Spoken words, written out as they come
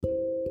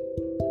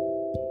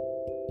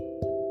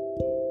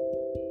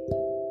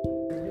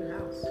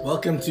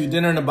Welcome to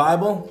Dinner in the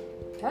Bible.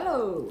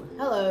 Hello.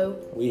 Hello.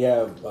 We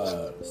have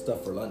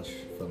stuff for lunch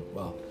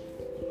well,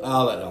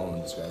 I'll let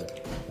Ellen describe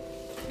it.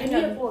 I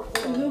got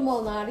blue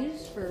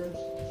Malnati's for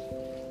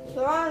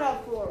So I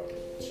got 4.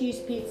 cheese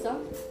pizza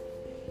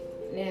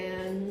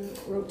and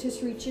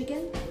rotisserie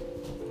chicken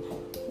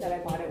that I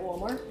bought at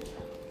Walmart,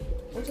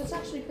 which is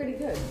actually pretty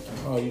good.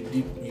 Oh, you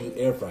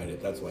air fried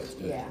it. That's why it's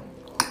good. Yeah.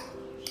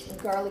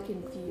 Garlic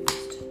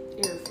infused,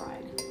 air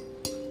fried.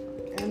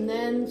 And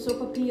then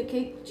sopapilla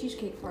cake,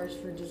 cheesecake bars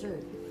for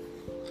dessert.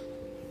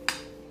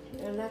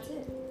 And that's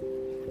it.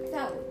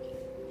 Salad.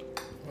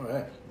 All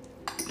right.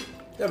 You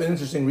have an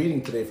interesting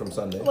reading today from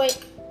Sunday. Wait.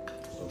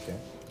 Okay.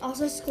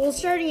 Also, school's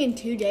starting in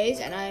 2 days,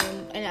 and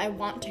I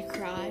want to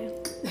cry.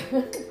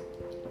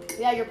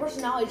 Yeah, your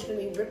personality is going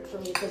to be ripped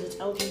from you because it's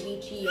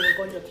LGBT and we're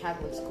going to a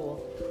Catholic school.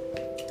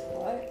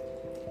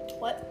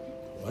 What?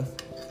 What?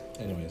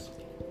 Anyways.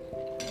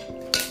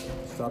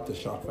 Stop the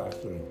shock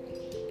factory.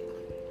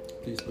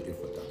 Please put your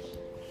foot down.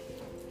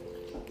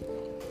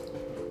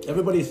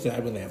 Everybody's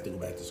sad when they have to go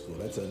back to school.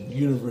 That's a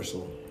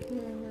universal.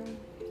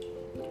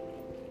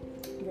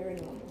 Very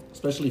normal.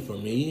 Especially for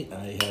me,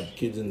 I have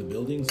kids in the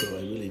building, so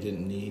I really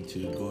didn't need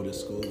to go to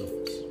school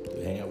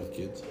to hang out with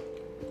kids.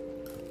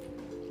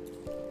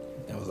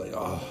 I was like,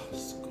 oh,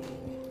 school.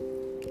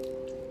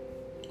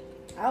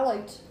 I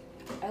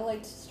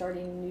liked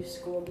starting new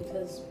school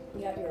because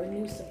you have your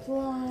new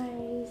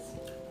supplies,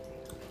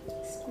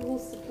 school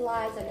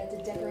supplies. I got to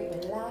decorate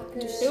my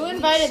lockers. Who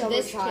invited Summer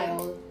this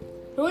child. kid?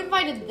 Who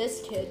invited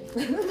this kid?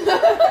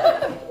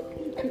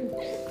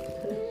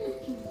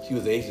 She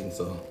was Asian,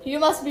 so You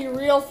must be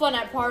real fun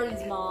at parties,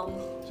 Mom.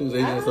 she was I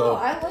Asian, don't know. so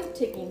I like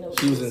taking those.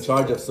 she was in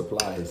charge of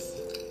supplies.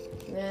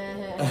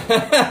 Supplies.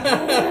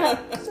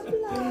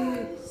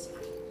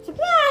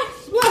 Surprise!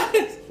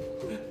 Supplies.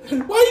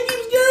 Why you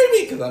keep scaring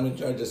me? Because I'm in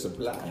charge of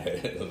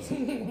supplies.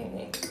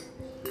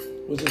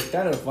 Which is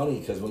kind of funny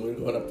because when we were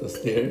going up the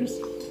stairs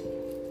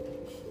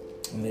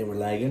and they were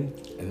lagging,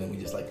 and then we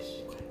just like,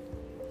 shh, quiet.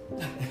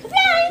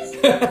 Surprise!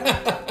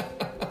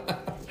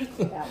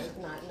 That was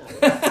not nice.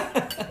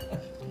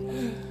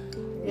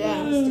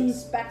 Yeah. Just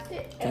expect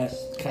it.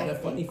 That's kind of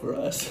funny for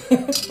us. Huh,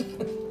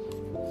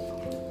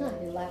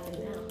 you're laughing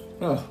now.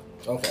 Oh,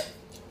 okay.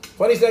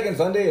 22nd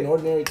Sunday in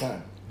Ordinary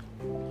Time.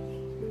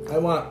 I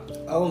want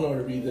Eleanor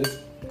to read this.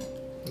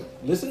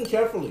 Listen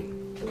carefully.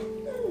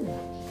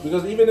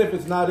 Because even if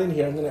it's not in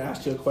here, I'm going to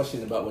ask you a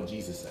question about what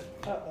Jesus said.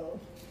 Uh-oh.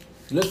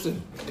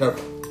 Listen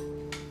carefully.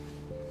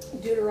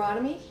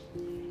 Deuteronomy,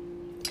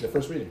 The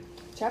first reading.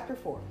 chapter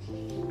 4,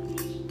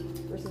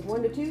 verses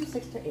 1 to 2,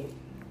 6 to 8.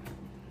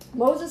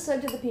 Moses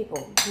said to the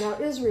people, Now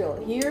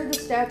Israel, hear the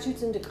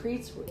statutes and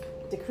decrees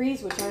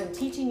which I am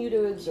teaching you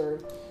to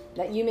observe,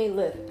 that you may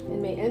live,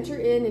 and may enter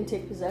in and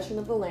take possession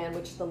of the land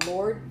which the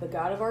Lord, the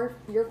God of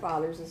your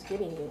fathers, is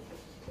giving you.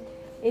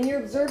 In your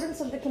observance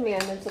of the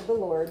commandments of the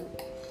Lord,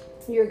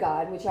 your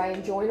God, which I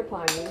enjoin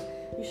upon you,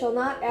 you shall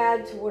not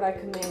add to what I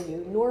command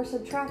you, nor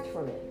subtract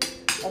from it.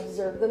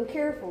 Observe them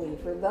carefully,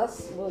 for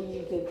thus will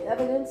you give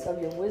evidence of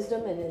your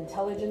wisdom and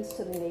intelligence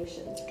to the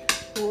nations,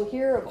 who will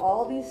hear of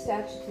all these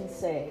statutes and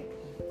say,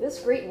 This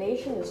great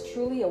nation is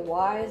truly a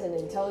wise and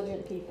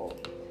intelligent people.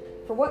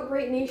 For what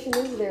great nation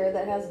is there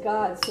that has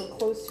God so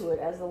close to it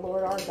as the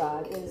Lord our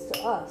God is to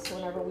us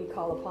whenever we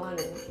call upon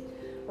him?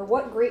 Or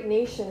what great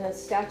nation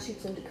has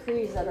statutes and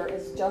decrees that are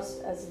as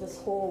just as this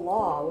whole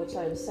law which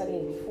I am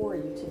setting before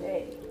you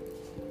today?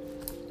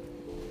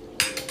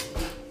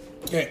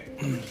 Okay.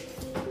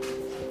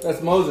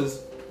 That's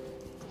Moses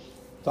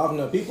talking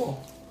to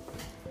people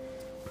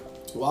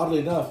who, oddly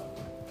enough,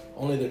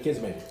 only their kids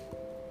made it.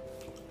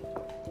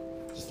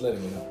 Just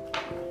letting you know.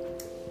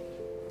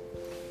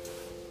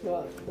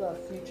 The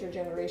future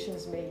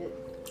generations made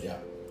it. Yeah.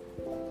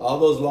 All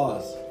those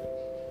laws,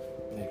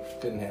 they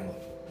couldn't handle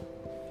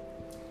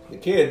it. The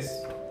kids,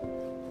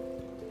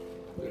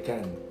 they're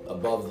kind of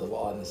above the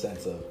law in the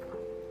sense of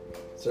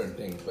certain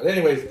things. But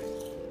anyways,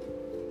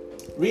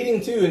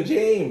 reading 2 in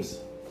James.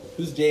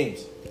 Who's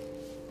James?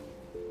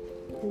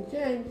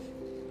 Okay.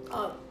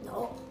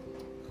 No.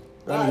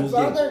 Remy, who's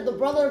James? The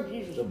brother of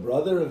Jesus. The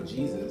brother of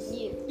Jesus.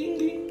 Yeah. Ding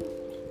ding.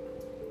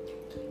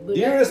 But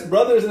Dearest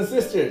brothers and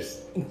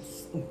sisters,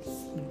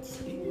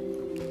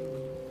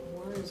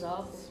 One is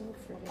off.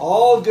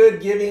 all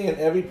good giving and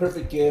every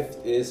perfect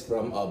gift is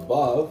from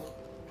above,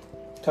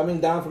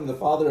 coming down from the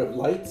Father of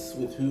lights,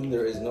 with whom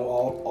there is no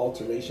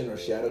alteration or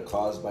shadow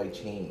caused by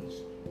change.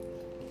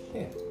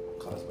 Yeah,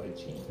 caused by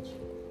change.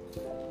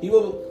 He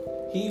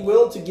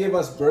will to give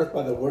us birth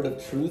by the word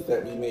of truth,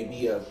 that we may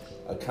be a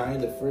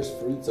kind of first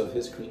fruits of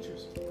his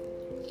creatures.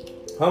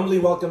 Humbly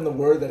welcome the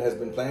word that has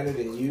been planted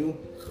in you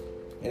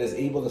and is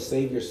able to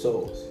save your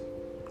souls.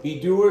 Be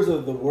doers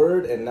of the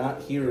word and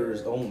not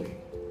hearers only,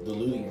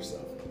 deluding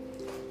yourself.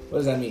 What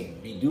does that mean?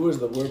 Be doers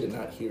of the word and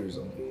not hearers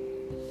only.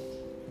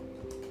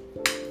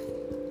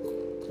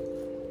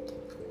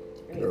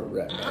 You're a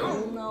rep, I right?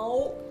 don't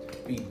know.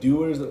 Be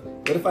doers of...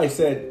 What if I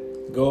said,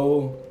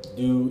 go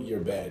do your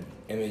bed,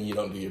 and then you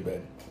don't do your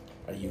bed?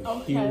 Are you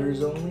Okay.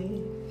 hearers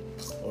only?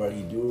 Or are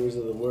you doers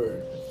of the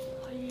word?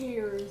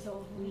 Hearers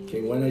only.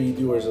 Okay, when are you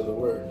doers of the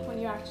word? When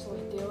you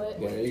actually do it.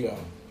 There you go.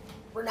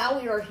 For now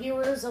we are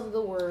hearers of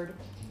the word.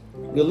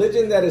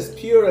 Religion that is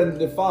pure and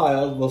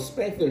defiled will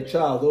spank their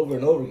child over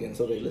and over again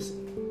until they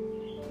listen.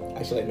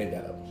 Actually, I made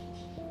that up.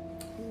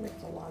 He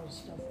makes a lot of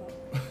stuff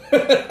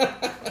up.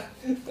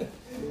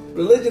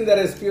 Religion that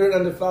is pure and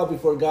undefiled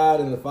before God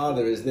and the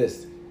Father is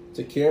this: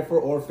 to care for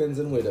orphans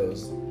and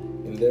widows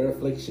in their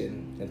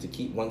affliction and to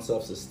keep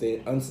oneself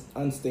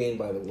unstained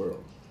by the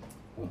world.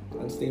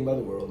 Unstained by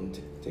the world and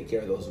take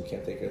care of those who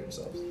can't take care of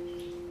themselves.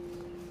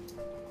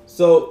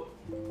 So,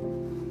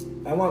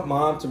 I want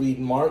Mom to read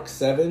Mark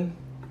 7,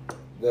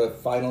 the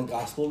final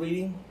gospel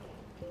reading.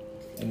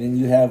 And then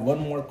you have one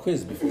more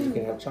quiz before you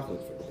can have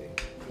chocolate for the day.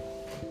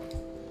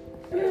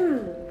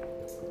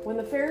 When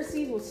the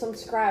Pharisees with some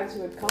scribes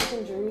who had come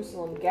from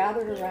Jerusalem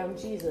gathered around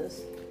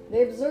Jesus,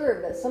 they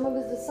observed that some of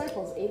his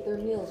disciples ate their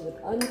meals with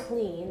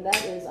unclean,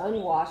 that is,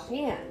 unwashed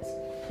hands.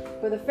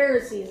 For the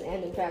Pharisees,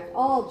 and in fact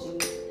all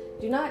Jews,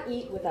 do not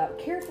eat without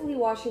carefully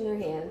washing their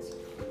hands,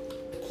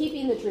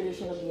 keeping the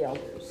tradition of the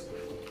elders.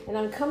 And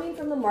on coming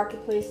from the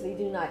marketplace, they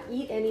do not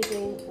eat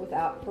anything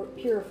without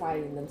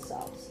purifying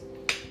themselves.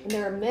 And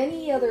there are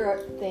many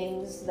other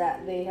things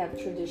that they have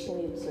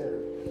traditionally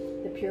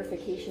observed: the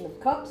purification of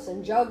cups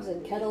and jugs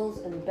and kettles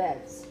and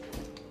beds.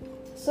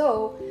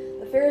 So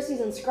the Pharisees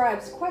and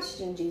scribes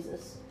questioned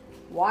Jesus,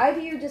 "Why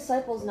do your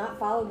disciples not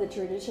follow the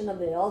tradition of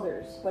the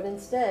elders, but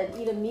instead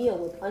eat a meal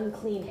with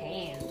unclean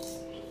hands?"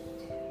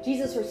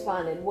 Jesus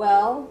responded,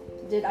 "Well,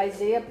 did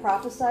Isaiah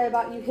prophesy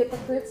about you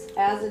hypocrites,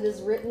 as it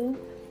is written,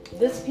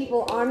 'This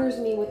people honors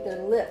me with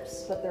their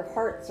lips, but their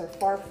hearts are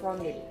far from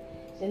me.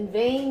 In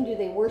vain do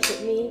they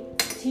worship me,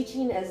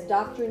 teaching as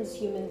doctrines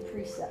human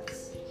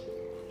precepts.'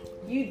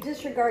 You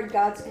disregard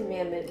God's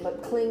commandment,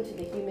 but cling to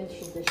the human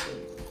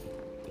tradition."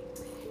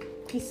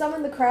 He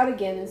summoned the crowd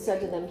again and said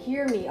to them,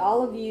 "Hear me,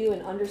 all of you,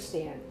 and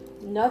understand.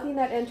 Nothing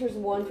that enters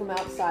one from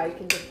outside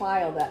can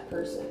defile that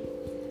person,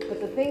 but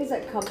the things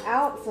that come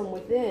out from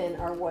within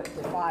are what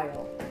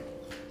defile.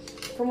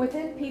 From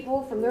within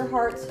people, from their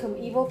hearts, come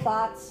evil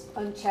thoughts,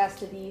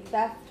 unchastity,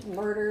 theft,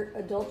 murder,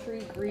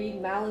 adultery,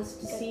 greed, malice,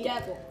 deceit,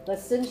 devil.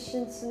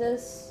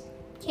 licentiousness,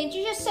 Can't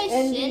you just say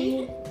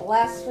envy, sin?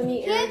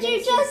 blasphemy, Can't arrogance, you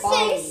and just say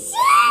folly.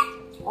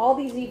 sin? All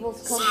these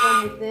evils come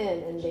from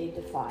within, and they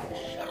defile."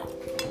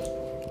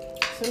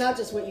 So not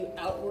just what you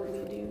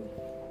outwardly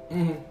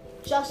do.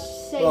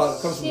 Just say Well,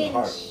 it comes from the sin,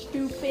 heart.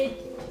 stupid.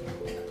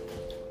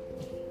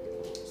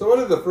 So what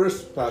did the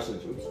first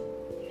passage?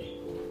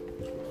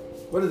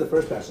 What did the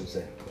first passage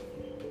say?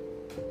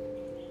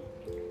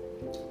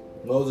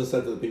 Moses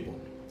said to the people.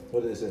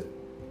 What did it say?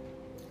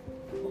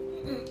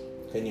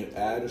 Can you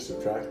add or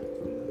subtract from that?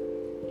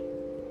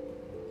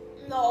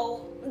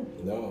 No.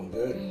 No,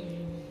 good.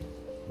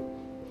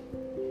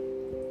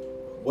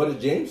 What did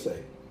James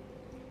say?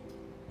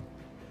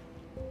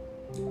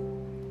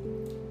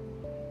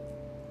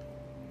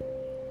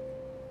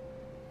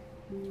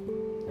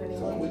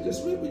 Anyone? We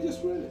just read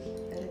it.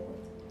 Anyone?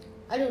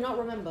 I do not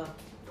remember.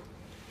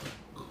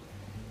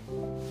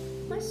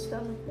 My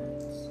stomach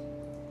hurts.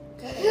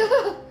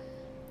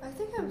 I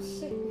think I'm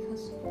sick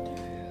because I'm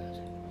tired.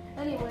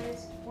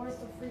 Anyways, where's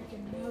the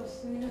freaking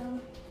house now?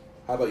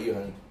 How about you,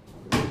 honey?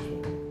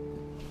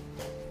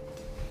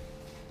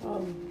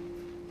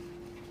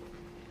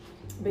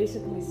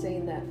 Basically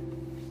saying that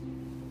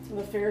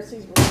the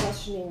Pharisees were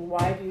questioning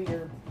why do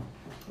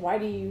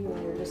you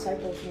and your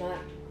disciples not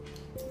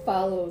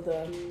follow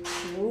the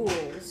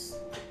rules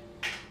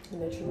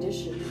and the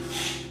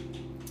traditions?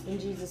 And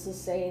Jesus is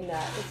saying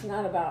that it's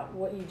not about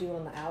what you do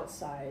on the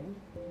outside,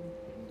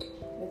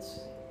 it's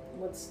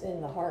what's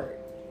in the heart.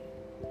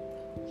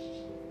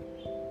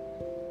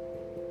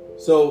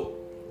 So,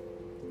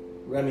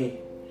 Remy,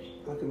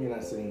 how come you're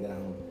not sitting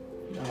down?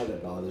 You know how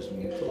that bothers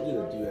me. I told you to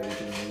do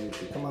everything you needed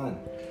to. Come on,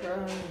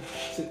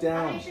 sit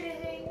down.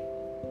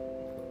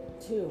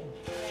 2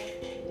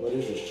 What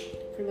is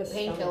it? for the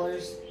stomach.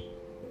 Painkillers.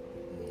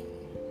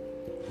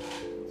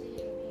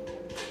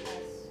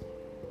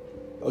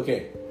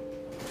 Okay.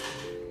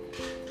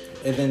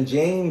 And then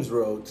James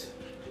wrote,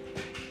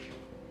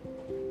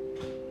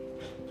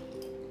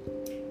 I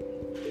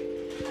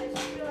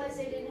just realized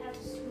I didn't have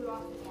to screw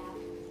off the cap.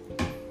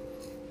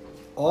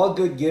 all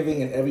good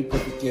giving and every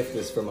perfect gift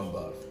is from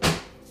above.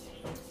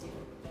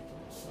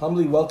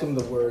 Humbly welcome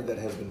the word that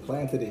has been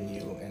planted in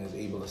you and is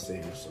able to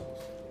save your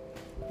souls.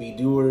 Be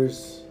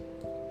doers,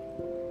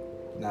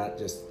 not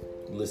just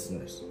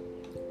listeners.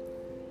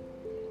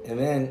 And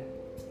then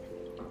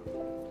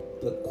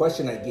the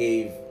question I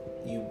gave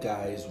you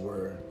guys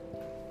were,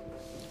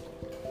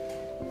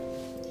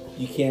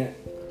 can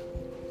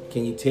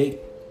you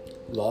take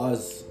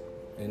laws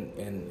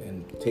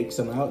and take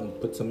some out and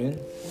put some in?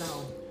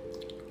 No.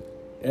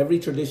 Every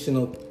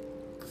traditional,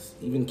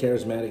 even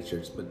charismatic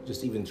church, but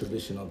just even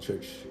traditional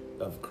church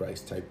of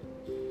Christ type,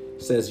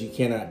 says you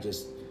cannot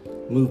just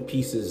move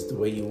pieces the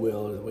way you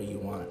will or the way you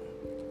want.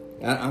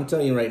 I'm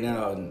telling you right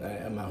now,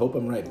 and I hope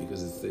I'm right,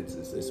 because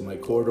it's my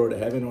corridor to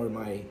heaven or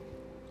my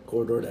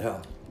corridor to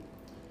hell.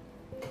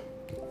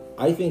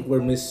 I think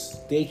we're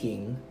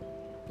mistaking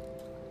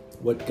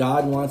what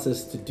God wants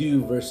us to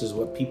do versus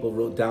what people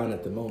wrote down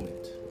at the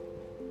moment.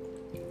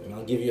 And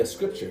I'll give you a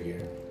scripture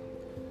here.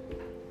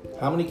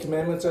 How many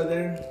commandments are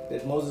there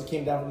that Moses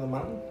came down from the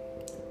mountain?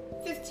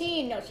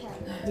 15, no 10.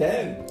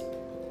 10.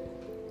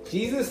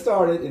 Jesus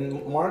started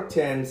in Mark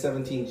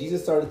 10:17.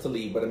 Jesus started to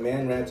leave, but a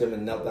man ran to him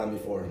and knelt down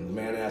before him. The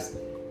man asked,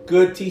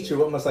 "Good teacher,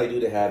 what must I do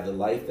to have the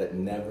life that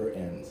never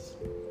ends?"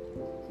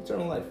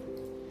 Eternal life.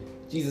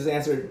 Jesus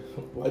answered,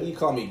 "Why do you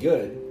call me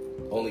good?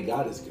 Only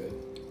God is good."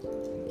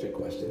 Trick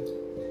question.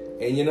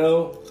 And you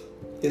know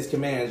his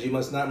commands: you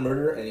must not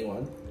murder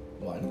anyone.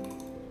 1.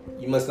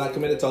 You must not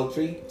commit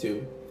adultery.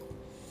 2.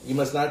 You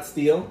must not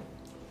steal.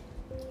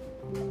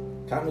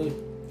 Count me.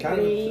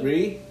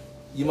 3.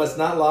 You must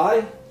not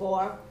lie.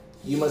 4.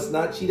 You must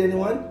not cheat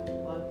anyone.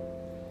 1.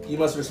 You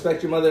must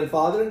respect your mother and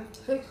father.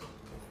 6.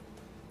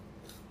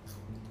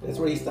 That's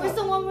where he Where's stopped.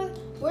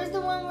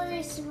 the one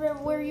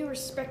where you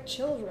respect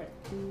children?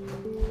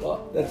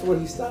 Well, that's where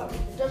he stopped.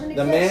 It doesn't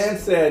The exist. man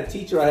said,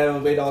 "Teacher, I have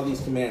obeyed all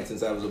these commands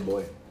since I was a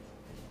boy."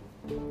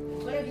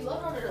 But have you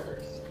loved one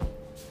another?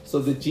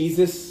 So did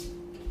Jesus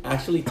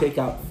actually take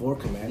out 4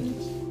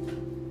 commandments?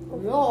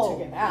 No.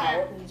 Took it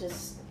out and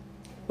just.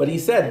 But he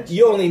said,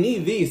 you only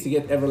need these to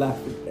get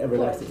everlasting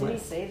What, did he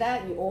life. say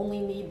that? You only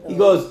need those. He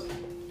goes,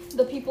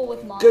 The people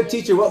with money. "Good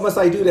teacher, what must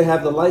I do to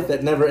have the life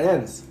that never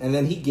ends?" And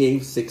then he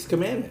gave 6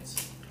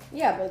 commandments.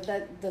 Yeah, but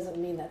that doesn't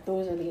mean that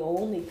those are the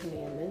only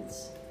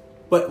commandments.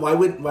 But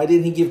why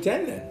didn't he give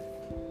 10 then?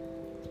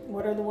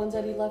 What are the ones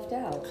that he left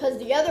out? Because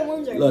the other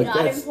ones are Look, not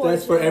that's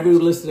important. for every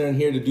listener in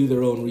here to do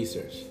their own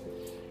research.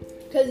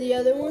 Because the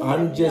other ones are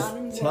I'm just not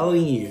important.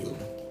 telling you,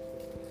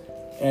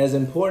 as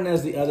important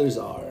as the others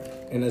are,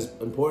 and as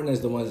important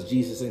as the ones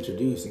Jesus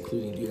introduced,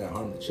 including do not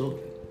harm the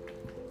children,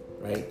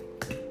 right?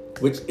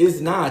 Which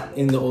is not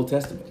in the Old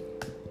Testament.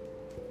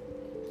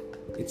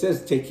 It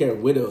says take care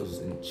of widows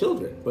and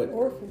children, but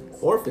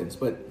orphans,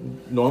 but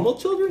normal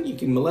children, you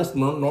can molest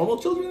normal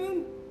children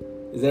then?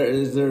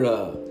 Is there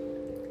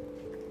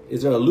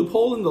a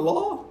loophole in the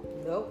law?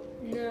 Nope.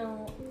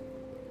 No.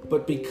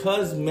 But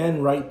because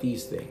men write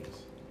these things,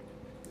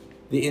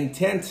 the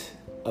intent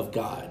of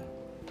God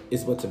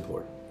is what's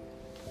important.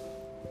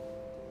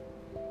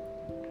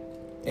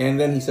 And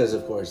then he says,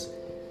 of course,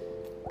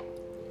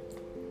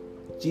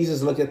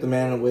 Jesus looked at the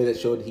man in a way that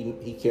showed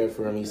he cared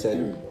for him. He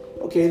said,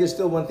 "Okay, there's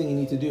still one thing you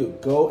need to do.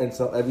 Go and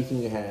sell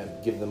everything you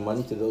have. Give the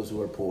money to those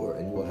who are poor,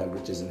 and you will have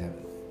riches in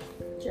heaven."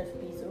 Jeff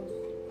Bezos.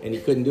 And he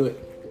couldn't do it.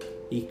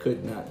 He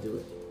could not do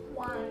it.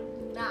 Why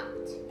not?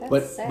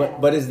 That's sad.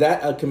 But is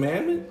that a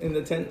commandment in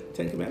the Ten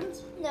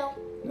Commandments? No.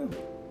 No.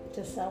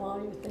 To sell all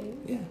your things.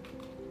 Yeah.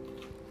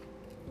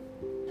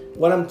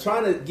 What I'm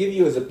trying to give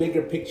you is a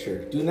bigger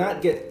picture. Do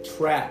not get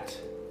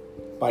trapped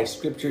by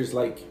scriptures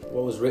like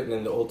what was written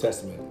in the Old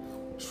Testament.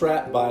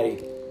 Trapped by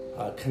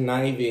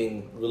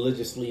conniving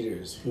religious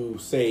leaders who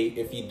say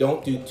if you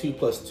don't do 2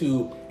 +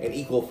 2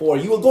 = 4,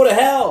 you will go to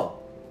hell.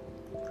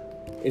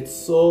 It's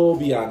so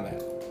beyond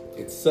that.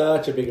 It's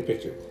such a bigger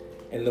picture.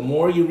 And the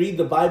more you read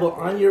the Bible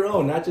on your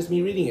own, not just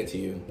me reading it to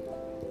you,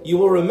 you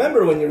will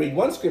remember when you read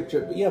one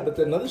scripture, but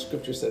another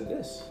scripture said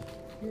this.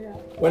 Yeah.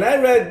 When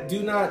I read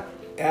do not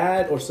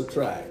add or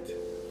subtract,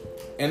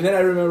 and then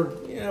I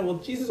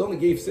remembered, Jesus only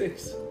gave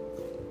 6.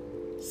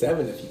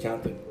 7 if you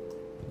count the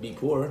be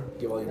poor,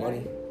 give all your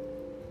money.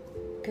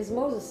 Because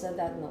Moses said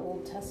that in the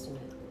Old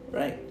Testament.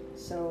 Right.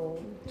 So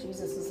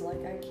Jesus is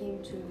like, I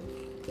came to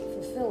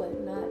fulfill it,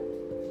 not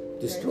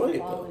Destroy it,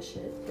 though. abolish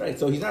it. Right,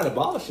 so he's not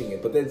abolishing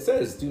it, but then it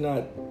says do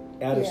not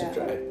add or Yeah.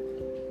 subtract.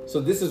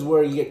 So this is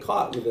where you get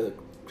caught with the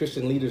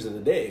Christian leaders of the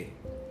day.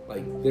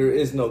 Like, there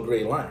is no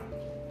gray line.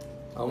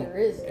 There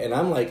is. And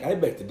I'm like, I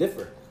beg to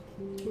differ.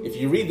 If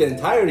you read the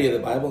entirety of the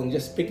Bible and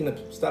just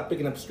stop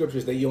picking up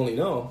scriptures that you only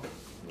know,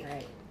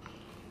 Right.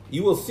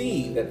 you will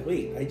see that,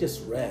 wait, I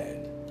just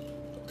read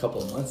a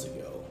couple of months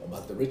ago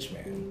about the rich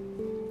man.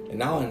 And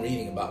now I'm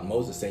reading about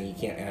Moses saying you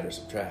can't add or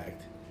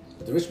subtract.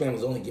 But the rich man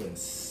was only given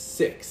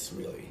 6,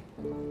 really.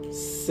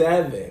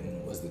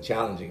 7 was the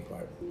challenging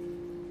part.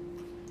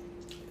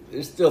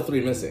 There's still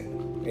 3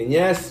 missing. And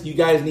yes, you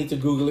guys need to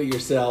Google it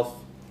yourself.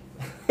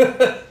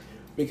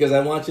 Because I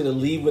want you to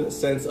leave with a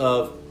sense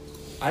of,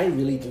 I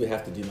really do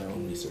have to do my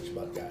own research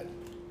about God.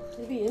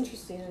 It'd be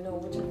interesting to know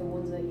which are the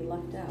ones that you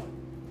left out.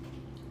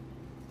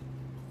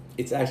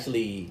 It's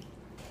actually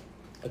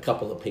a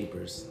couple of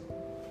papers.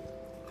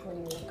 What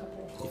do you mean, a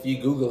couple? If you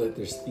Google it,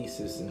 there's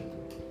thesis and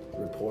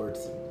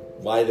reports,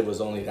 why there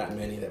was only that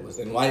many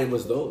and why it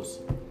was those.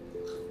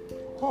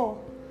 Oh.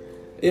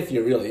 If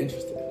you're really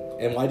interested.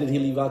 And why did he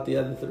leave out the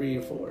other 3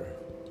 or 4?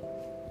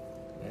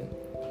 Right?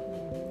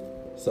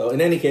 So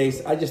in any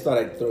case, I just thought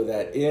I'd throw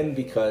that in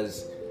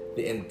because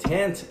the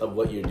intent of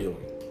what you're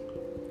doing.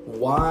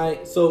 Why?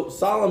 So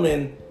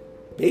Solomon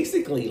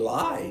basically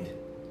lied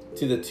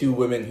to the 2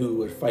 women who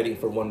were fighting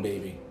for 1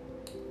 baby.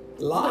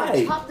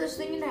 Lied. Chop this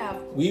thing in half.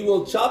 We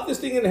will chop this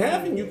thing in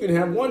half and you can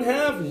have 1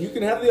 half and you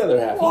can have the other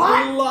half.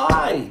 What? He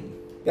lied.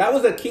 That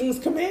was a king's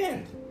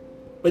command.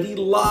 But he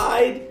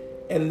lied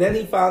And then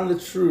he found the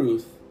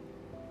truth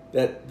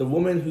that the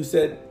woman who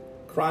said,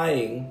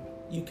 crying,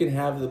 you can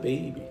have the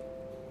baby.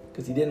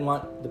 Because he didn't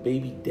want the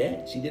baby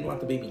dead. She didn't want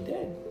the baby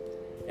dead.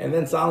 And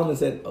then Solomon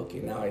said, okay,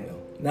 now I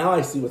know. Now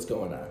I see what's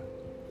going on.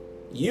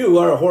 You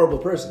are a horrible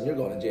person. You're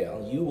going to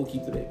jail. You will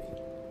keep the baby.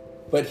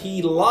 But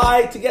he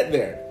lied to get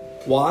there.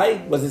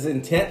 Why? Was his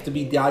intent to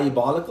be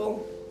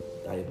diabolical?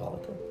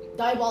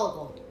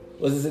 Diabolical.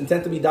 Was his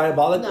intent to be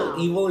diabolical, No.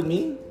 evil, and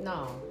mean?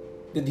 No.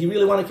 Did he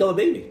really want to kill a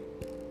baby?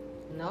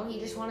 No, he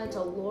just wanted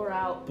to lure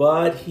out.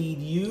 But he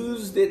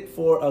used it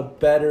for a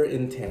better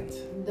intent.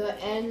 The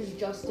ends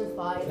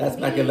justify. That's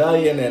the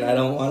Machiavellian, and I means.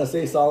 don't want to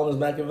say Solomon's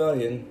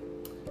Machiavellian.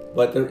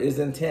 But there is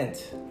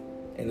intent.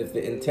 And if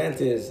the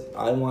intent is,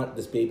 I want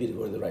this baby to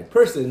go to the right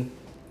person,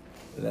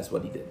 then that's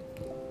what he did.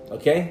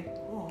 Okay?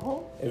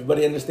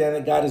 Everybody understand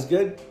that God is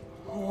good?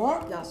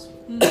 Yes.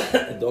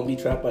 And don't be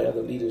trapped by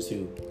other leaders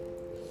who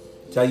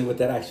tell you what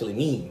that actually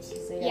means.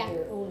 They Yeah. have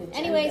their own agenda.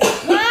 Anyways,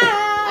 bye.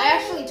 I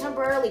actually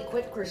temporarily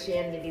quit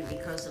Christianity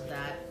because of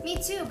that. Me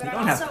too, but You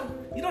I'm also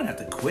don't have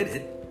to quit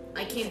it.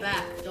 I came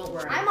back. Don't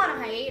worry. I'm on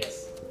a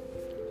hiatus.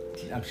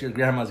 I'm sure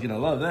Grandma's going to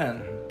love that.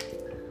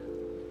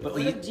 But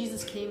What if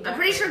Jesus came back? I'm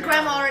pretty sure right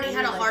Grandma now? already You'd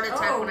had be a heart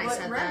attack when I but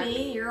said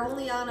Remy, you're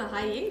only on a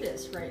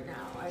hiatus right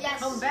now. I've Yes.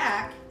 come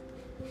back.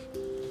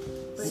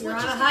 But you're on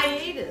a Switches-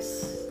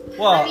 hiatus.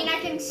 Well, I mean, I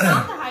can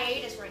stop the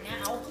hiatus right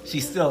now.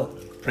 she still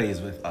prays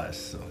with us,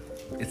 so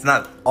it's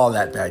not all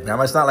that bad,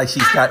 Grandma. It's not like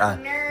she's got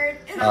Nerd.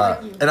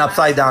 an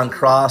upside down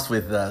cross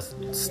with a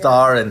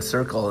star and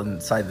circle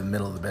inside the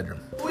middle of the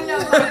bedroom. All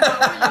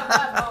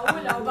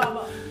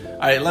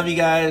right, love you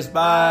guys.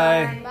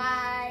 Bye. Bye.